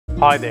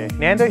Hi there,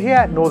 Nando here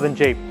at Northern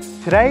Jeep.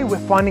 Today we're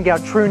finding our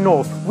true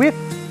north with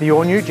the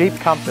all-new Jeep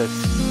Compass.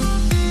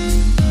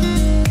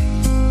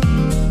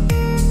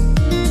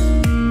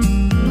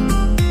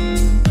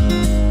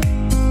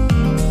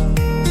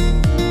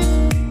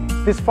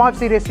 This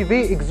 5-seat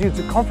SUV exudes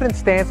a confident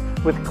stance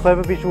with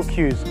clever visual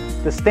cues.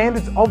 The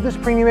standards of this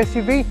premium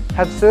SUV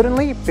have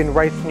certainly been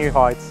raised to new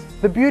heights.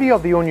 The beauty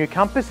of the all-new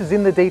Compass is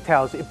in the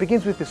details. It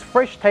begins with this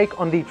fresh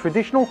take on the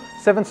traditional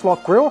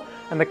 7-slot grille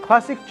and the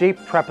classic Jeep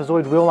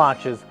trapezoid wheel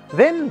arches.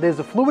 Then there's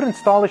the fluid and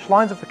stylish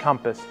lines of the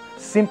Compass.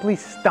 Simply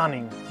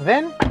stunning.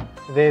 Then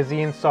there's the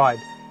inside.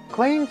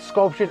 Clean,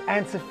 sculptured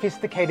and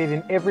sophisticated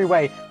in every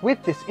way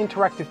with this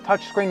interactive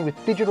touchscreen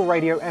with digital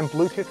radio and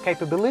Bluetooth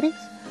capabilities,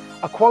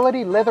 a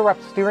quality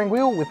leather-wrapped steering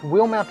wheel with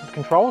wheel-mounted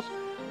controls,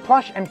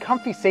 plush and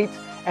comfy seats,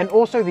 and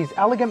also these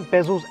elegant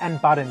bezels and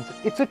buttons.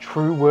 It's a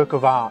true work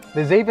of art.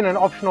 There's even an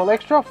optional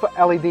extra for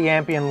LED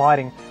ambient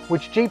lighting,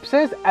 which Jeep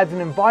says adds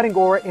an inviting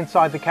aura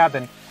inside the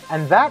cabin.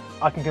 And that,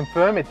 I can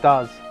confirm it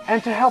does.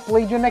 And to help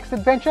lead your next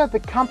adventure, the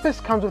Compass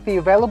comes with the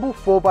available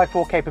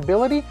 4x4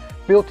 capability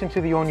built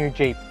into the all-new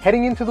Jeep.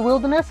 Heading into the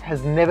wilderness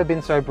has never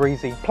been so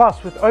breezy.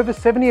 Plus, with over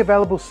 70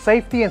 available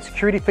safety and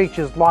security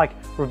features like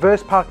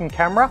reverse parking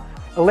camera,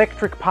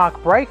 electric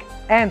park brake,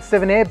 and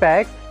 7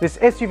 airbags, this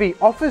SUV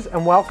offers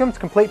and welcomes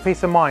complete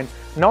peace of mind,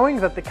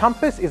 knowing that the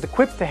Compass is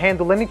equipped to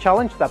handle any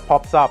challenge that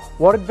pops up.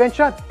 What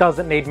adventure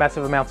doesn't need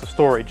massive amounts of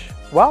storage?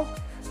 Well,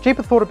 Jeep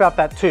have thought about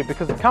that too,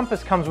 because the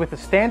Compass comes with a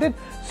standard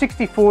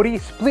 60/40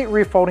 split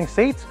rear folding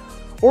seats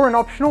or an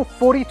optional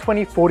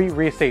 40/20/40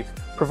 rear seats,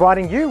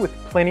 providing you with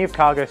plenty of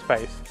cargo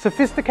space.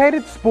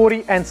 Sophisticated,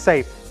 sporty and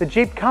safe, the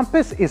Jeep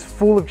Compass is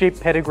full of Jeep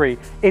pedigree.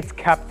 It's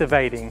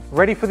captivating.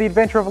 Ready for the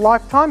adventure of a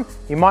lifetime?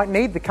 You might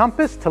need the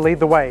Compass to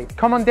lead the way.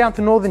 Come on down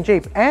to Northern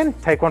Jeep and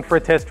take one for a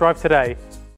test drive today.